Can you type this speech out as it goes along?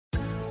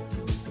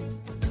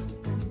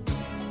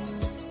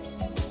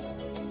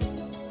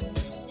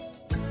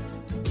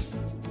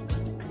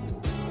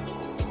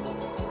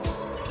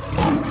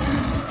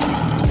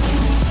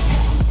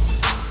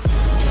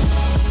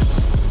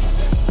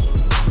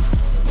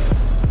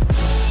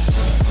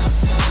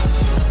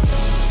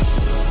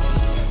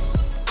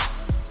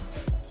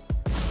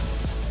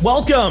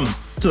Welcome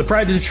to the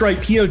Pride of Detroit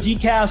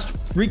PODcast,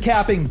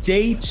 recapping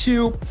day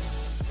 2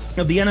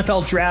 of the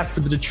NFL draft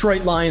for the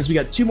Detroit Lions. We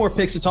got 2 more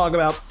picks to talk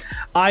about.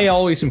 I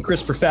always am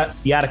Chris Perfett,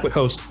 the adequate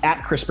host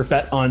at Chris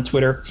Perfett on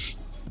Twitter,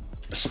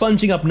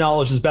 sponging up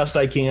knowledge as best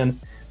I can,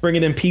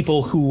 bringing in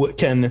people who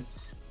can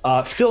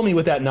fill me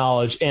with that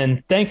knowledge.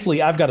 And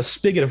thankfully, I've got a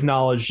spigot of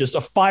knowledge, just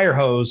a fire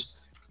hose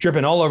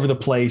dripping all over the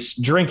place,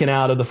 drinking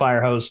out of the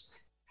fire hose.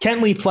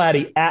 Kentley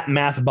Platty at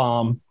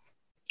MathBomb,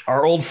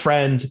 our old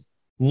friend,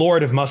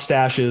 Lord of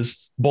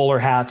mustaches, bowler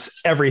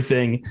hats,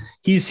 everything.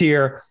 He's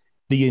here,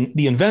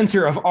 the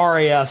inventor of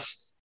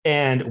RAS,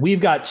 and we've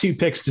got 2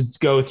 picks to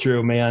go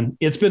through, man.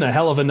 It's been a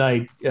hell of a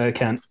night,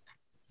 Kent.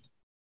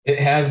 It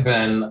has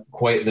been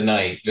quite the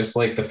night, just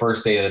like the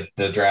first day of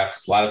the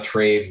draft. A lot of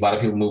trades, a lot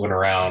of people moving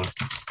around.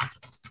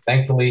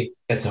 Thankfully,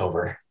 it's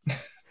over.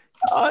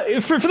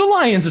 For the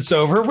Lions, it's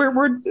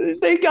over.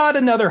 They got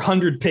another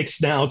 100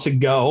 picks now to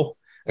go.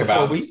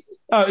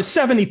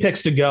 70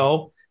 picks to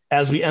go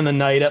as we end the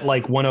night at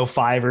like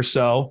 105 or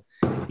so.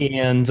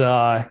 And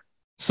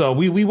so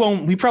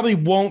we probably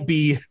won't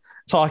be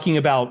talking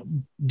about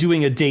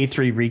doing a day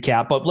 3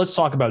 recap, but let's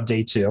talk about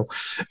day 2.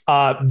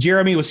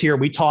 Jeremy was here.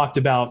 We talked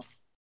about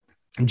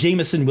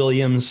Jamison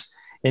Williams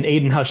and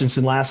Aiden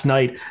Hutchinson last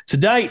night.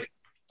 Tonight,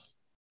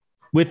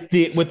 with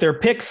their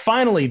pick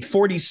finally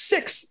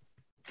 46th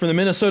from the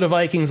Minnesota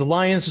Vikings, the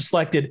Lions were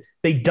selected.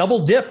 They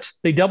double dipped,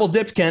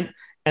 Kent,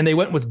 and they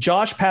went with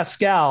Josh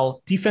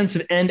Paschal,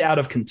 defensive end out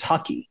of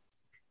Kentucky.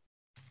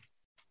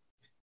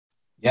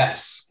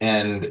 Yes,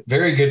 and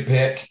very good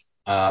pick.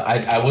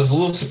 I was a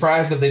little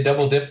surprised that they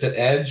double dipped at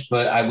edge,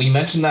 but we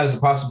mentioned that as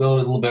a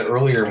possibility a little bit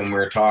earlier when we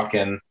were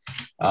talking.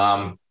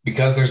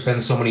 Because there's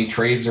been so many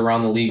trades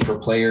around the league for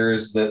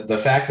players,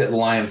 the fact that the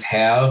Lions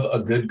have a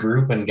good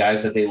group and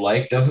guys that they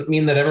like doesn't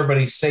mean that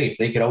everybody's safe.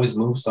 They could always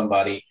move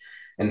somebody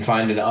and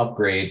find an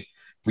upgrade.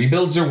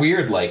 Rebuilds are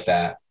weird like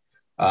that.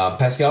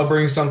 Paschal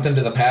brings something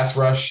to the pass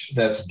rush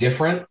that's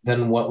different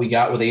than what we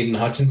got with Aiden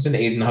Hutchinson.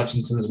 Aiden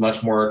Hutchinson is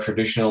much more a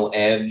traditional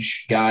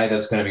edge guy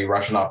that's going to be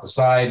rushing off the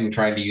side and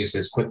trying to use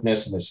his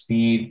quickness and his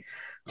speed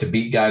to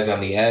beat guys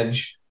on the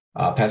edge.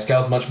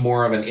 Paschal's much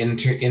more of an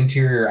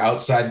interior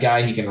outside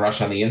guy. He can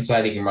rush on the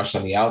inside. He can rush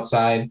on the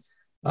outside.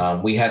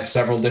 We had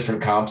several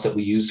different comps that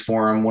we used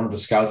for him. One of the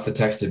scouts that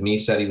texted me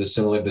said he was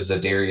similar to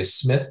Zadarius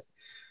Smith.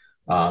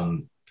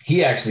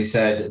 He actually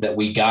said that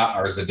we got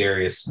our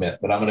Zadarius Smith,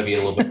 but I'm going to be a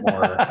little bit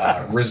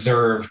more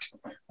reserved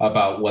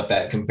about what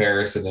that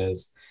comparison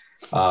is.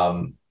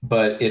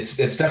 But it's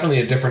definitely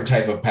a different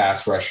type of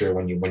pass rusher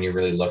when you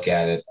really look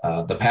at it.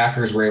 The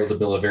Packers were able to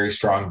build a very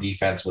strong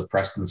defense with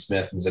Preston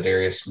Smith and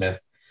Zadarius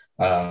Smith.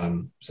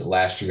 So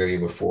last year, the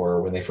year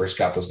before, when they first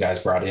got those guys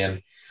brought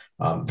in,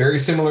 very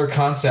similar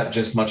concept,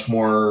 just much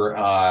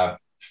more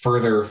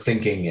further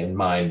thinking in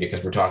mind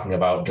because we're talking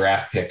about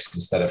draft picks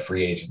instead of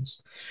free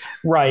agents.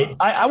 Right.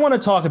 I want to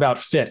talk about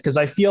fit because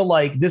I feel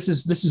like this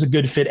is a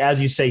good fit.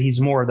 As you say, he's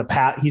more of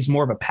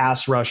a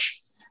pass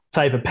rush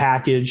type of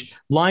package.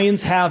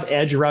 Lions have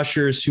edge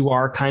rushers who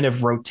are kind of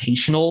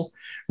rotational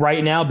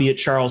right now, be it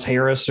Charles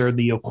Harris or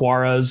the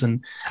Okwaras.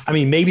 And I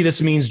mean, maybe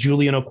this means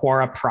Julian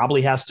Okwara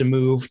probably has to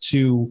move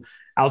to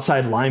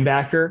outside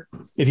linebacker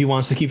if he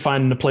wants to keep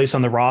finding a place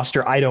on the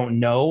roster. I don't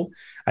know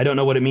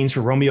what it means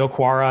for Romeo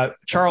Okwara.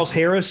 Charles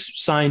Harris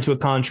signed to a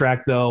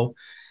contract, though.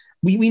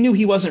 We knew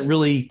he wasn't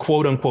really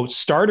quote unquote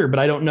starter, but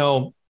I don't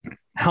know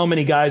how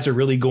many guys are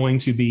really going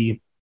to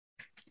be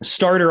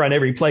starter on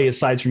every play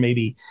aside from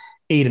maybe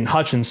Aiden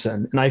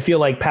Hutchinson. And I feel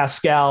like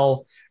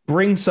Paschal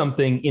brings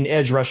something in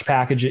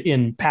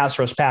pass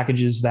rush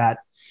packages that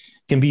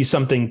can be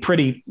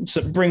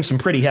bring some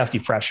pretty hefty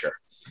pressure.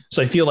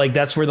 So I feel like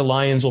that's where the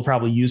Lions will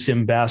probably use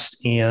him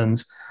best.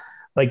 And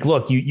like,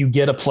 look, you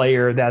get a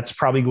player that's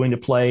probably going to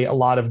play a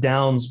lot of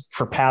downs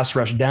for pass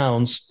rush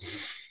downs.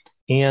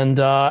 And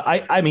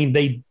I mean,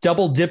 they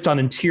double dipped on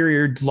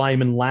interior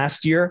linemen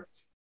last year.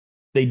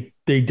 They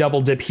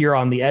double dip here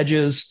on the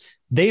edges.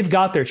 They've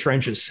got their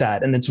trenches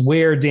set, and it's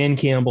where Dan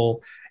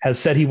Campbell has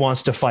said he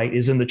wants to fight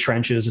is in the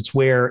trenches. It's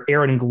where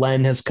Aaron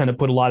Glenn has kind of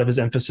put a lot of his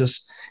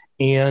emphasis,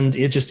 and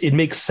it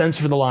makes sense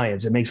for the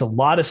Lions. It makes a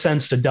lot of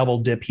sense to double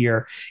dip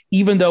here,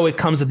 even though it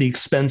comes at the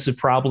expense of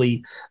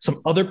probably some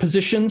other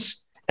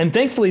positions. And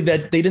thankfully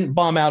that they didn't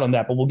bomb out on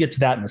that, but we'll get to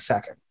that in a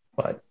second.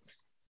 But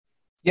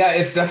yeah,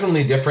 it's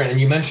definitely different. And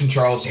you mentioned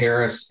Charles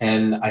Harris,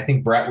 and I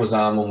think Brett was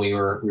on when we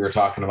were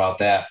talking about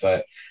that,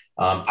 but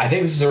I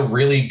think this is a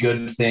really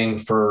good thing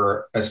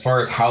for as far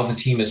as how the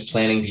team is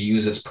planning to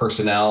use its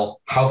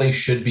personnel, how they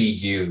should be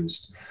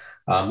used.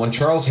 When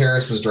Charles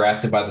Harris was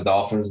drafted by the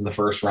Dolphins in the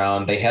first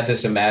round, they had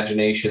this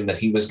imagination that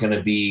he was going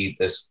to be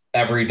this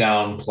every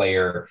down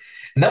player.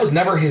 And that was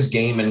never his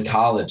game in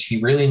college. He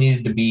really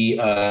needed to be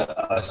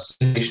a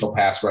situational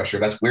pass rusher.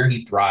 That's where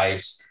he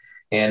thrives.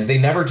 And they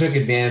never took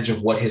advantage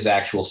of what his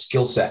actual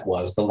skill set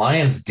was. The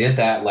Lions did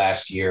that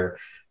last year,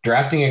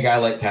 drafting a guy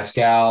like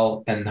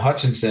Paschal and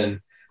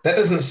Hutchinson. That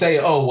doesn't say,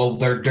 oh, well,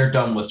 they're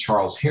done with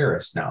Charles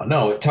Harris now.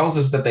 No, it tells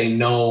us that they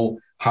know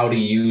how to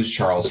use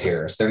Charles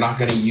Harris. They're not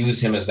going to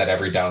use him as that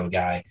every down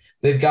guy.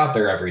 They've got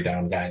their every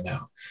down guy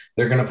now.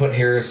 They're going to put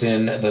Harris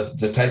in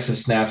the types of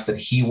snaps that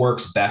he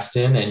works best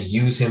in and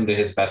use him to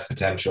his best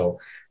potential.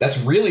 That's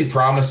really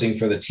promising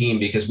for the team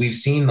because we've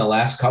seen the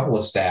last couple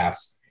of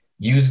staffs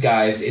use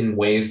guys in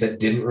ways that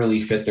didn't really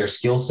fit their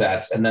skill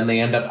sets, and then they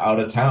end up out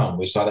of town.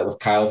 We saw that with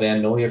Kyle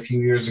Van Noy a few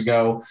years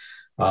ago,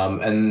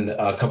 and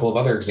a couple of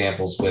other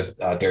examples with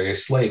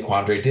Darius Slay,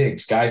 Quandre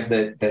Diggs, guys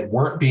that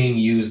weren't being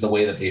used the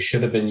way that they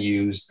should have been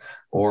used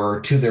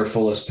or to their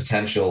fullest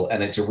potential.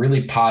 And it's a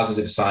really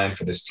positive sign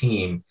for this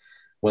team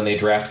when they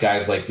draft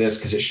guys like this,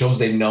 because it shows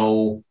they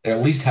know, or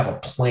at least have a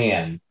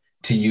plan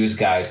to use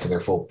guys to their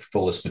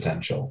fullest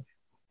potential.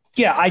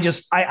 Yeah, I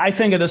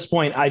think at this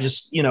point, I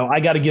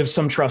got to give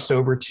some trust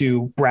over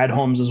to Brad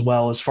Holmes as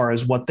well, as far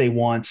as what they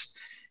want.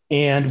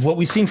 And what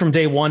we've seen from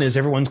day one is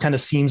everyone kind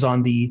of seems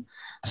on the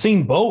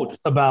same boat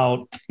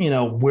about,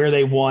 where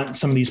they want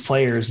some of these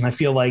players. And I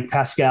feel like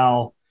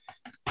Paschal,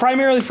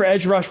 primarily for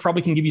edge rush,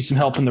 probably can give you some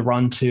help in the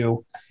run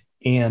too.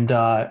 And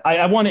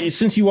I want to,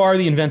 since you are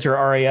the inventor of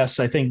RAS,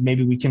 I think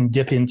maybe we can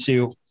dip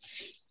into,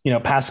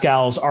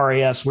 Paschal's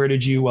RAS.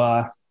 Where'd you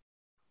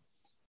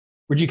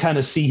kind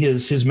of see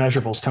his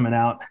measurables coming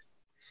out?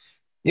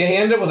 Yeah, he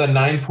ended up with a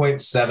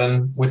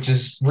 9.7, which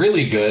is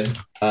really good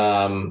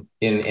in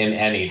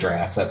any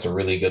draft. That's a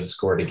really good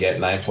score to get,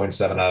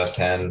 9.7 out of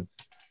 10.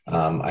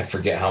 I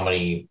forget how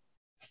many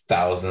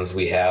thousands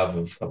we have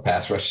of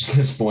pass rushes at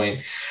this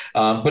point.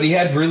 But he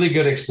had really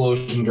good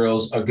explosion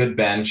drills, a good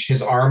bench.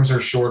 His arms are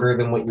shorter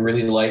than what you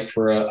really like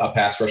for a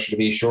pass rusher to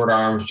be. Short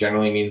arms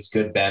generally means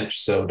good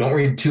bench. So don't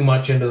read too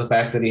much into the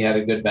fact that he had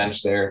a good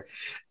bench there.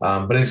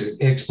 But his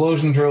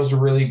explosion drills were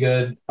really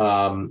good,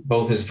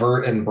 both his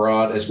vert and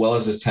broad, as well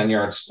as his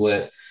 10-yard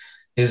split.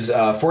 His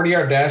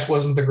 40-yard dash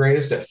wasn't the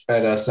greatest at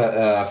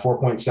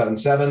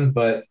 4.77,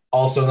 but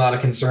also not a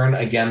concern.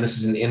 Again, this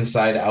is an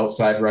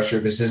inside-outside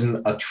rusher. This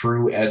isn't a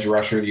true edge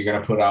rusher that you're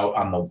going to put out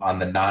on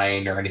the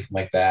 9 or anything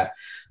like that.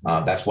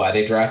 That's why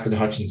they drafted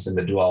Hutchinson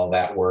to do all of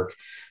that work.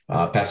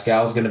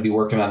 Paschal is going to be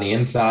working on the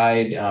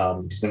inside. He's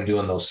going to be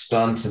doing those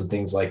stunts and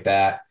things like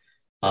that.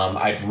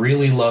 I'd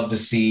really love to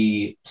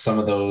see some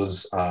of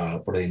those,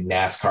 what are they,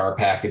 NASCAR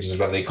packages,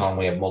 whatever they call them.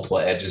 We have multiple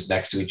edges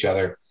next to each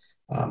other.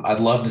 I'd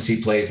love to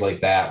see plays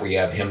like that where you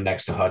have him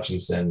next to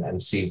Hutchinson and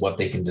see what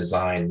they can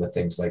design with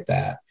things like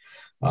that.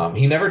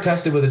 He never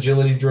tested with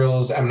agility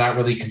drills. I'm not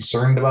really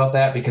concerned about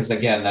that because,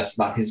 again, that's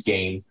not his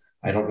game.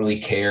 I don't really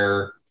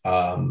care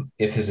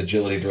if his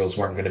agility drills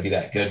weren't going to be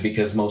that good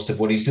because most of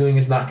what he's doing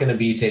is not going to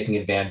be taking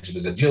advantage of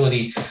his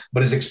agility,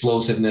 but his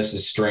explosiveness,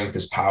 his strength,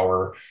 his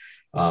power,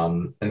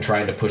 and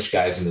trying to push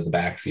guys into the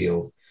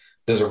backfield.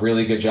 Does a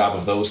really good job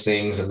of those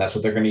things, and that's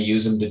what they're going to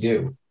use him to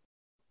do.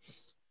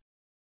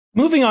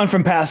 Moving on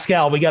from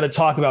Paschal, we got to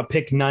talk about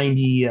pick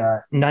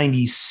 97.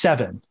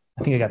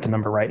 I think I got the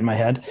number right in my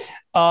head.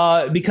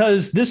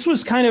 Because there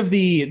was kind of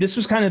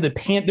a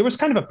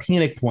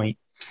panic point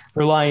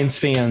for Lions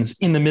fans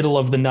in the middle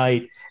of the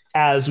night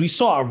as we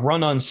saw a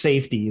run on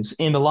safeties,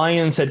 and the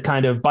Lions had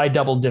kind of, by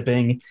double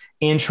dipping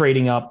and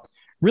trading up,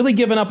 really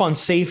given up on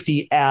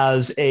safety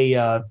as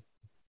a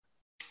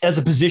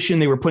position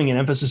they were putting an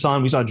emphasis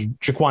on. We saw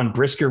Jaquan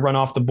Brisker run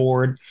off the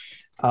board.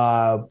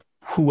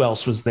 Who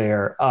else was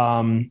there?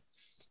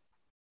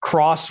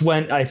 Cross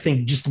went, I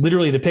think, just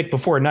literally the pick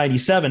before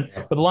 97,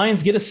 but the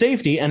Lions get a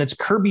safety, and it's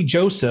Kerby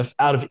Joseph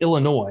out of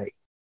Illinois.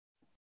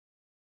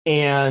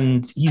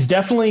 And he's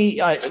definitely,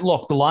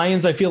 the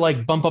Lions, I feel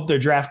like, bump up their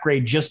draft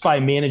grade just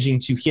by managing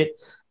to hit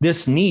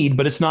this need,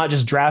 but it's not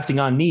just drafting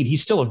on need.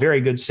 He's still a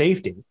very good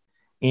safety.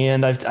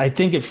 And I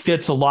think it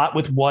fits a lot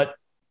with what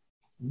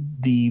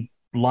the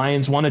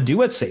Lions want to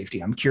do at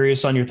safety. I'm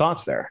curious on your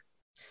thoughts there.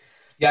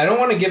 Yeah, I don't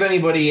want to give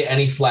anybody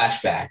any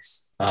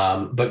flashbacks,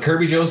 but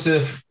Kerby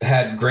Joseph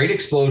had great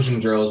explosion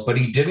drills, but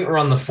he didn't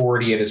run the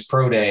 40 at his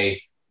pro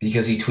day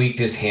because he tweaked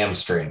his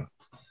hamstring.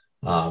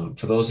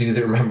 For those of you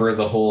that remember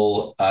the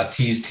whole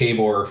Tease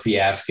Tabor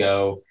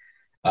fiasco,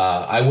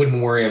 I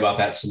wouldn't worry about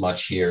that so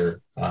much here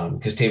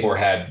because Tabor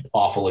had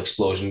awful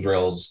explosion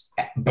drills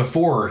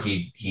before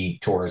he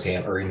tore his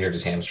ham or injured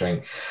his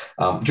hamstring.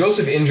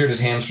 Joseph injured his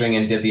hamstring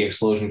and did the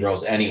explosion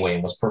drills anyway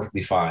and was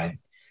perfectly fine.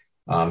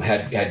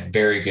 Had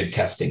very good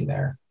testing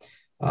there.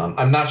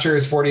 I'm not sure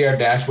his 40-yard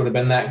dash would have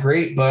been that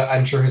great, but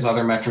I'm sure his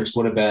other metrics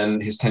would have been.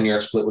 His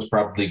 10-yard split was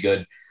probably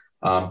good.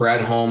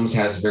 Brad Holmes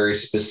has very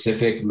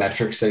specific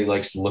metrics that he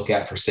likes to look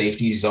at for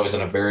safety. He's always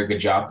done a very good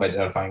job of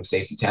identifying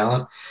safety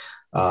talent.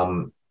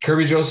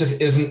 Kerby Joseph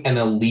isn't an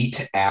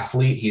elite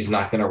athlete. He's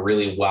not going to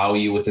really wow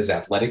you with his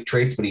athletic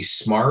traits, but he's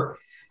smart.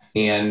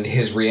 And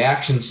his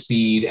reaction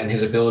speed and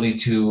his ability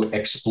to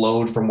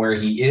explode from where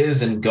he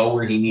is and go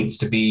where he needs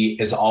to be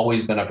has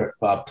always been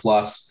a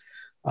plus.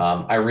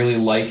 I really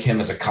like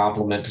him as a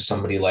compliment to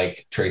somebody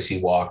like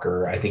Tracy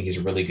Walker. I think he's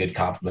a really good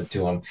compliment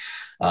to him.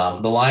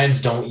 The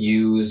Lions don't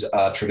use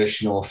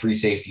traditional free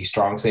safety,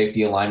 strong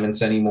safety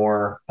alignments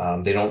anymore.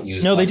 They don't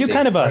use. No, they do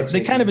kind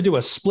of do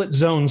a split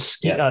zone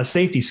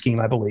safety scheme,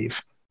 I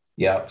believe.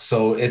 Yeah.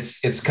 So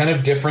it's kind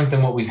of different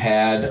than what we've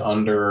had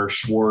under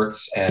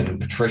Schwartz and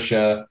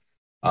Patricia.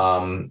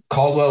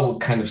 Caldwell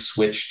kind of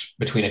switched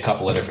between a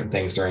couple of different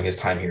things during his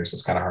time here, so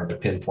it's kind of hard to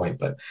pinpoint,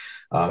 but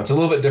it's a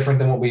little bit different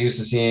than what we used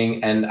to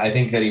seeing. And I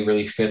think that he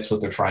really fits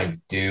what they're trying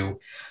to do.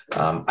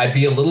 I'd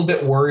be a little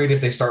bit worried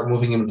if they start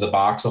moving him to the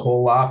box a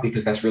whole lot,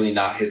 because that's really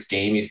not his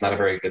game. He's not a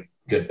very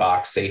good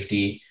box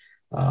safety.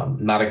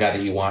 Not a guy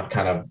that you want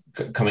kind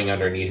of coming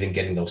underneath and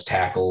getting those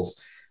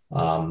tackles.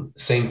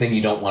 Same thing.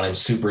 You don't want him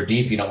super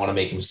deep. You don't want to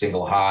make him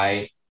single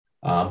high,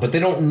 but they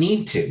don't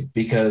need to,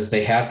 because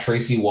they have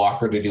Tracy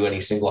Walker to do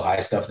any single high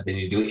stuff that they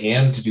need to do,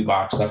 and to do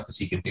box stuff, because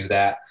he can do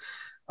that.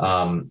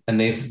 And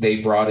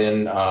they brought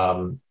in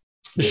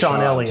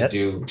Sean Elliott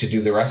to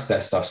do the rest of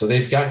that stuff. So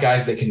they've got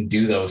guys that can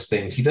do those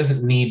things. He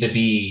doesn't need to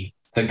be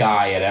the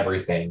guy at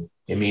everything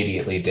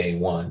immediately day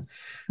one.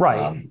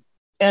 Right.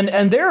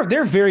 And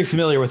they're very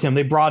familiar with him.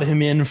 They brought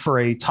him in for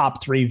a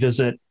top 3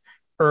 visit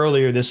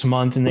earlier this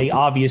month, and they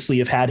obviously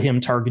have had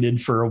him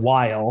targeted for a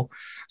while.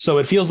 So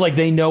it feels like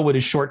they know what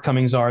his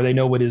shortcomings are. They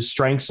know what his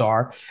strengths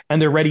are, and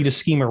they're ready to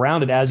scheme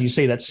around it. As you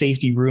say, that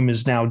safety room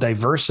is now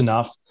diverse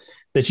enough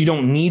that you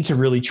don't need to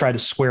really try to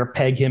square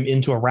peg him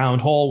into a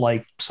round hole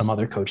like some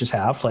other coaches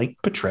have, like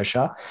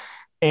Patricia.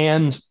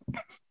 And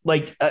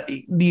like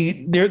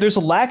there's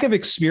a lack of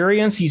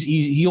experience.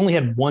 He only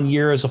had 1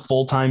 year as a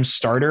full-time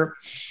starter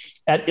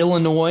at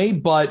Illinois,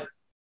 but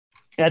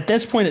at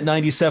this point at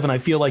 97, I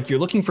feel like you're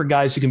looking for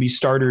guys who can be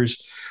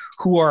starters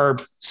who are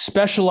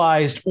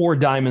specialized or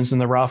diamonds in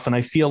the rough. And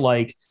I feel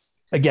like,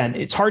 again,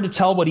 it's hard to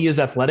tell what he is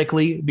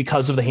athletically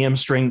because of the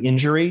hamstring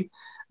injury,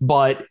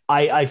 but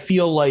I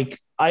feel like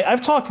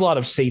I've talked a lot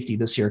of safety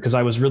this year because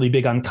I was really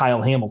big on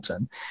Kyle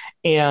Hamilton.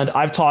 And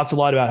I've talked a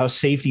lot about how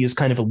safety is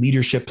kind of a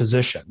leadership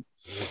position.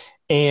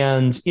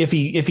 And if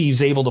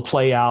he's able to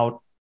play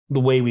out the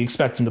way we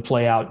expect him to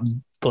play out,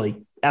 like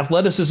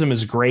athleticism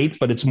is great,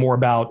 but it's more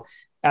about,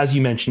 as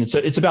you mentioned,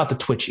 it's about the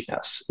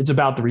twitchiness. It's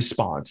about the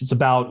response. It's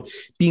about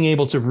being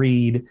able to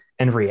read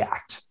and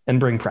react and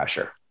bring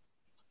pressure.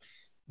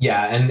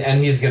 Yeah,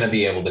 and he's going to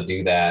be able to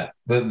do that.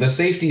 The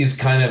safety is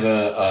kind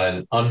of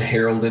an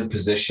unheralded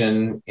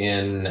position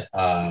in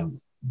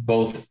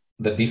both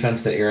the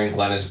defense that Aaron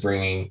Glenn is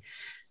bringing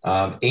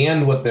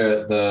and what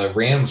the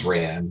Rams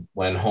ran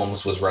when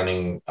Holmes was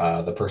running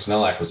the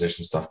personnel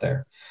acquisition stuff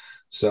there.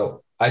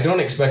 So I don't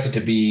expect it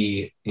to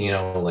be,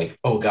 like,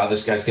 oh God,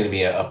 this guy's going to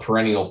be a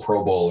perennial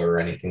Pro Bowler or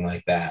anything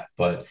like that.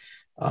 But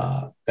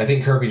I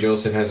think Kerby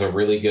Joseph has a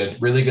really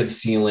good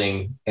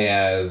ceiling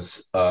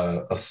as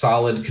a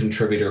solid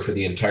contributor for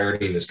the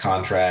entirety of his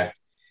contract,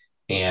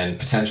 and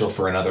potential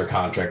for another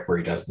contract where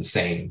he does the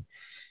same.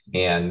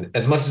 And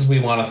as much as we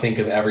want to think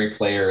of every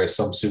player as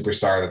some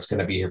superstar that's going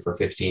to be here for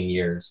 15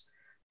 years,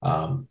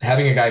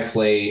 having a guy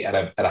play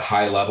at a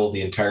high level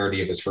the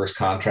entirety of his first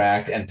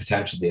contract and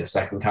potentially a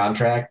second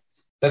contract,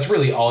 that's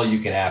really all you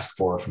can ask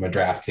for from a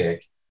draft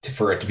pick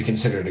for it to be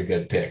considered a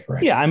good pick,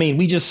 right? Yeah, I mean,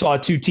 we just saw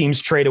 2 teams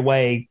trade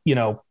away,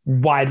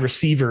 wide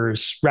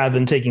receivers rather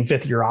than taking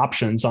 5th-year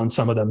options on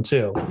some of them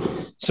too.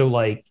 So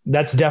like,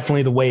 that's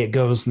definitely the way it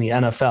goes in the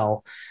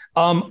NFL.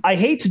 I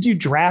hate to do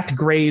draft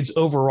grades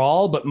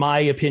overall, but my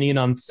opinion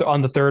on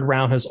the 3rd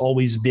round has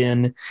always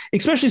been,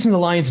 especially since the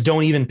Lions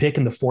don't even pick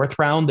in the 4th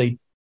round, they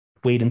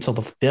wait until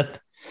the 5th.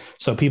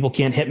 So people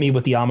can't hit me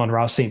with the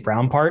Amon-Ra St.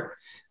 Brown part.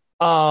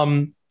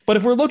 But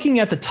if we're looking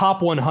at the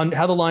top 100,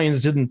 how the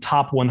Lions did in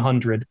top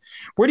 100,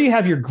 where do you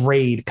have your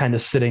grade kind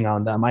of sitting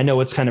on them? I know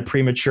it's kind of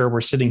premature.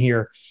 We're sitting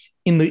here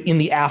in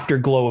the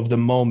afterglow of the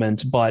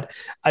moment, but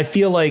I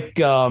feel like,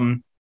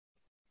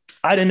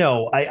 I don't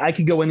know. I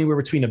could go anywhere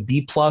between a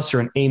B+ or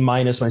an A-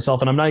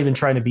 myself. And I'm not even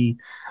trying to be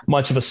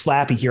much of a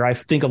slappy here. I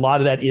think a lot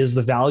of that is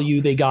the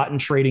value they got in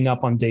trading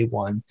up on day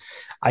one.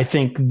 I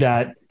think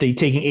that they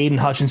taking Aiden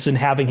Hutchinson,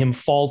 having him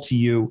fall to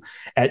you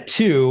at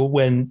 2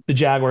 when the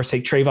Jaguars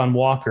take Trayvon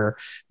Walker,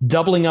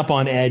 doubling up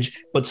on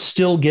edge, but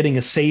still getting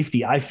a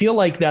safety. I feel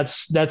like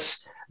that's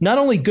not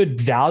only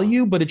good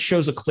value, but it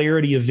shows a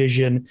clarity of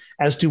vision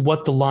as to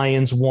what the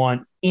Lions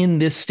want in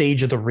this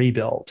stage of the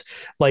rebuild.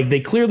 Like,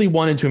 they clearly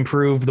wanted to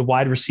improve the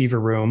wide receiver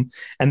room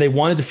and they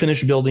wanted to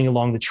finish building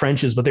along the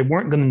trenches, but they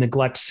weren't going to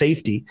neglect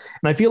safety.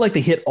 And I feel like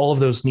they hit all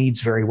of those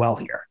needs very well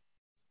here.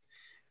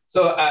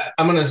 So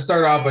I'm going to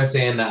start off by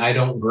saying that I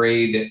don't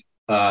grade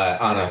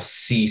on a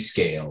C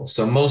scale.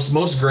 So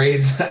most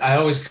grades, I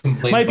always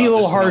complain might be a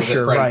little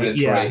harsher, right?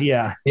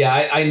 Yeah.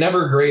 I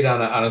never grade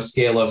on a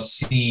scale of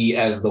C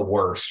as the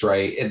worst,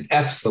 right? And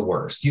F's the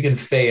worst. You can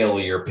fail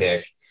your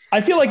pick. I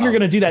feel like you're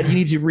going to do that. You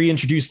need to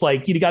reintroduce,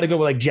 like, you got to go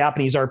with like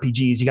Japanese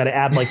RPGs. You got to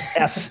add like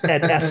S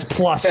and S+,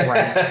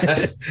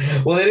 right?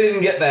 Well, they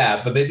didn't get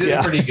that, but they did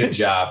a pretty good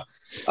job.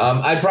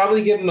 I'd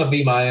probably give them a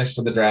B-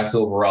 for the draft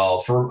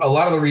overall for a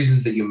lot of the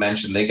reasons that you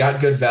mentioned. They got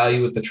good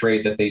value with the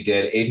trade that they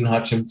did. Aiden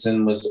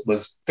Hutchinson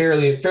was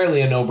fairly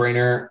a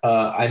no-brainer.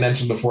 I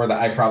mentioned before that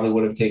I probably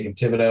would have taken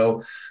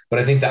Thibodeau, but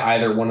I think that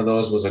either one of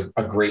those was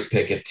a great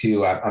pick at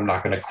 2. I'm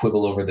not going to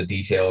quibble over the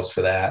details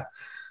for that.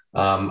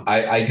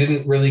 I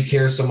didn't really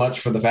care so much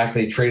for the fact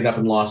they traded up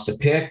and lost a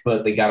pick,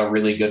 but they got a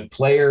really good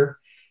player.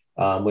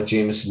 with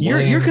Jameson You're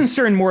Williams.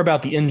 concerned more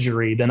about the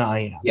injury than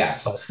I am.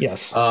 Yes.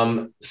 Yes.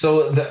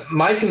 So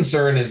my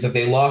concern is that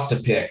they lost a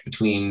pick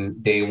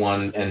between day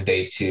 1 and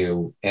day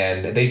 2,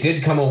 and they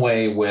did come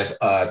away with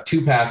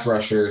 2 pass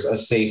rushers, a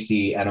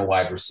safety, and a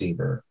wide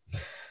receiver.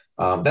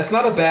 That's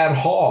not a bad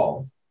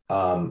haul.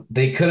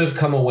 They could have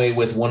come away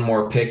with one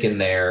more pick in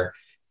there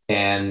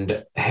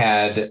and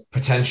had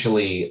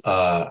potentially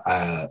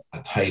a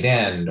tight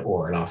end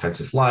or an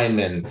offensive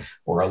lineman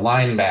or a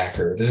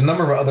linebacker. There's a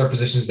number of other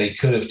positions they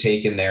could have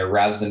taken there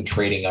rather than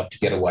trading up to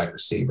get a wide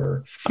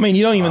receiver. I mean,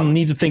 you don't even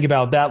need to think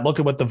about that. Look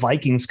at what the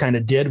Vikings kind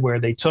of did, where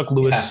they took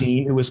Lewis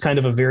Cine, who was kind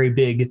of a very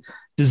big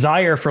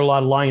desire for a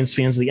lot of Lions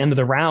fans at the end of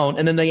the round.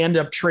 And then they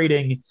ended up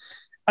trading.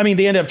 I mean,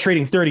 they ended up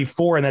trading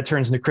 34, and that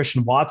turns into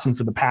Christian Watson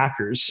for the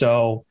Packers.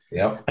 So,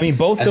 yep. I mean,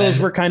 both those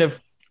were kind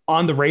of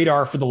on the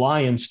radar for the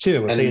Lions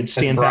too. If they had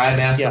stand Brian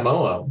back.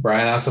 Asamoah.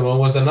 Brian Asamoah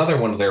was another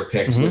one of their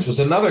picks, which was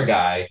another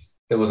guy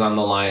that was on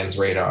the Lions'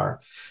 radar.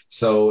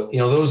 So,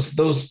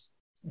 those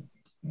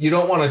you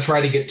don't want to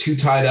try to get too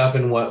tied up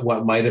in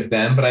what might have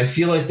been, but I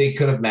feel like they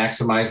could have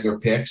maximized their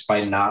picks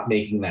by not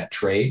making that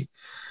trade.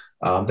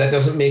 That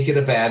doesn't make it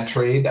a bad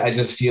trade. I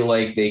just feel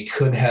like they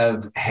could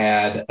have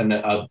had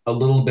a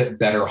little bit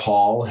better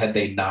haul had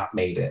they not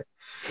made it.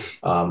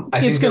 I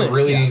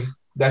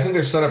think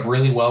they're set up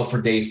really well for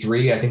day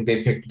 3. I think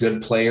they picked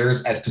good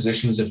players at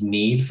positions of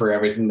need for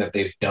everything that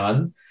they've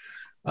done.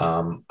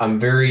 I'm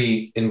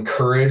very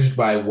encouraged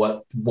by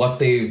what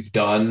they've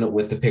done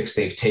with the picks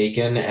they've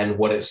taken and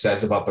what it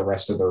says about the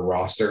rest of their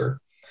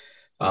roster.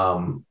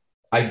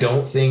 I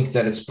don't think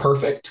that it's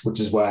perfect,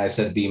 which is why I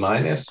said B-.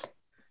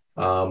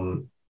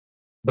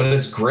 But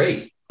it's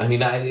great. I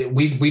mean,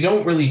 we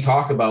don't really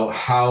talk about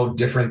how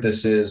different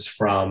this is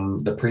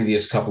from the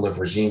previous couple of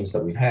regimes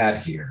that we've had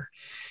here.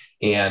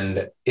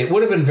 And it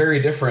would have been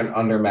very different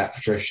under Matt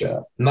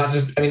Patricia.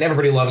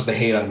 Everybody loves to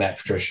hate on Matt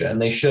Patricia,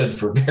 and they should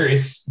for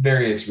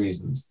various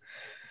reasons.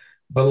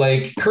 But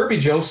like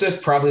Kerby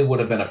Joseph probably would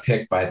have been a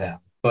pick by them,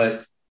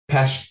 but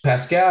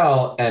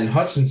Paschal and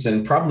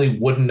Hutchinson probably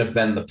wouldn't have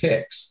been the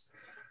picks.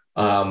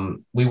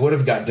 We would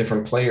have got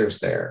different players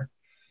there.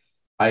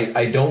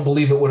 I don't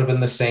believe it would have been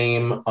the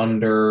same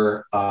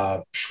under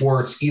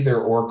Schwartz either,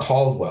 or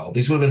Caldwell.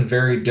 These would have been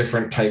very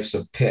different types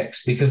of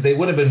picks because they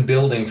would have been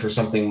building for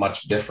something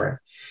much different.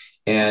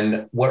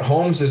 And what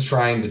Holmes is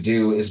trying to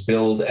do is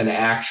build an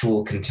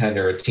actual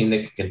contender, a team that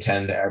can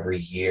contend every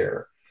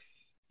year.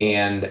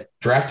 And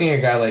drafting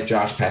a guy like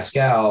Josh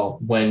Paschal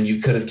when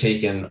you could have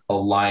taken a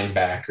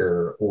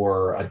linebacker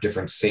or a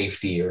different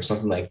safety or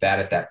something like that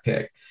at that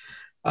pick,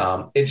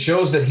 it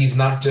shows that he's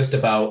not just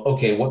about,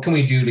 okay, what can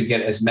we do to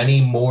get as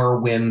many more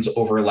wins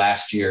over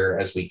last year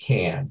as we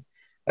can?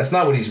 That's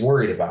not what he's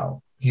worried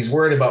about. He's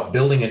worried about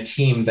building a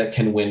team that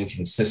can win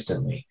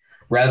consistently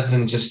rather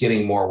than just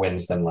getting more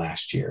wins than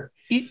last year.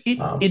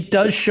 It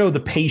does show the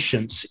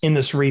patience in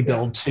this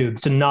rebuild too,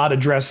 to not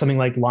address something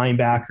like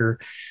linebacker,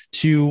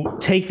 to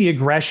take the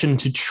aggression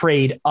to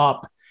trade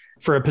up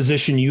for a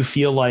position you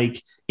feel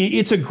like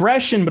it's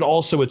aggression, but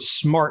also it's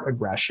smart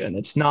aggression.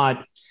 It's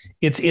not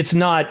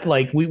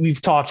like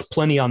we've talked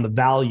plenty on the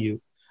value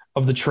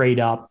of the trade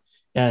up.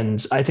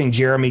 And I think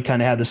Jeremy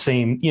kind of had the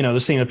same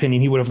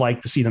opinion. He would have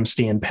liked to see them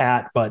stand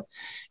pat, but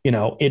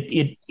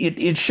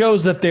it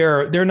shows that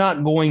they're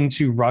not going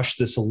to rush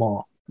this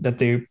along,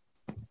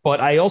 but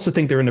I also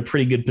think they're in a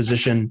pretty good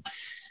position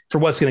for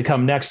what's going to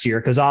come next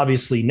year. Cause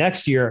obviously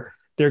next year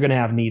they're going to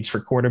have needs for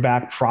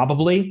quarterback.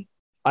 Probably.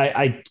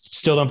 I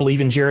still don't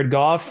believe in Jared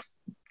Goff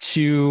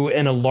to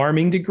an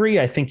alarming degree.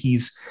 I think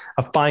he's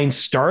a fine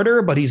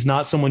starter, but he's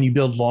not someone you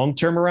build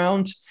long-term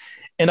around.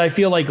 And I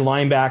feel like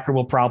linebacker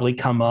will probably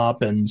come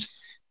up, and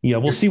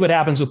we'll see what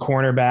happens with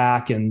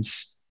cornerback. And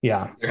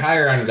you're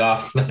higher on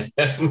Goff than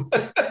him.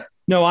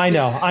 No, I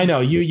know.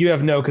 You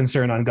have no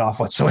concern on Goff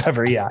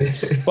whatsoever. Yeah,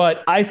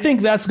 but I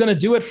think that's going to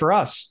do it for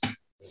us.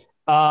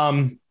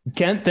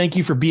 Kent, thank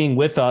you for being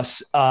with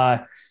us.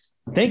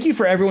 Thank you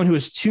for everyone who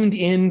has tuned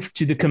in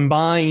to the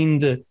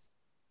combined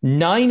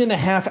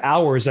 9.5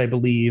 hours, I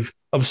believe,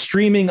 of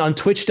streaming on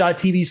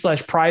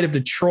twitch.tv/Pride of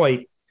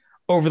Detroit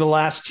over the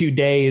last 2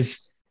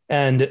 days.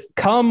 And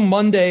come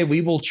Monday,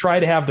 we will try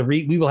to have the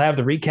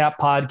recap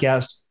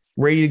podcast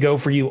ready to go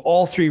for you,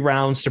 all 3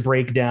 rounds to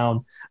break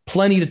down,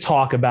 plenty to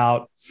talk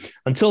about.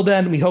 Until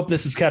then, we hope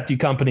this has kept you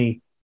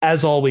company.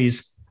 As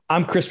always,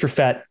 I'm Chris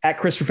Perfett at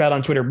Chris Perfett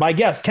on Twitter. My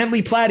guest, Kent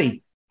Lee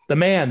Platty, the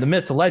man, the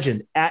myth, the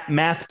legend, at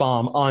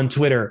MathBomb on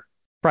Twitter.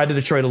 Pride of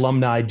Detroit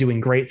alumni doing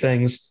great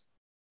things.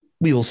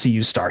 We will see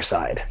you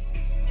Starside.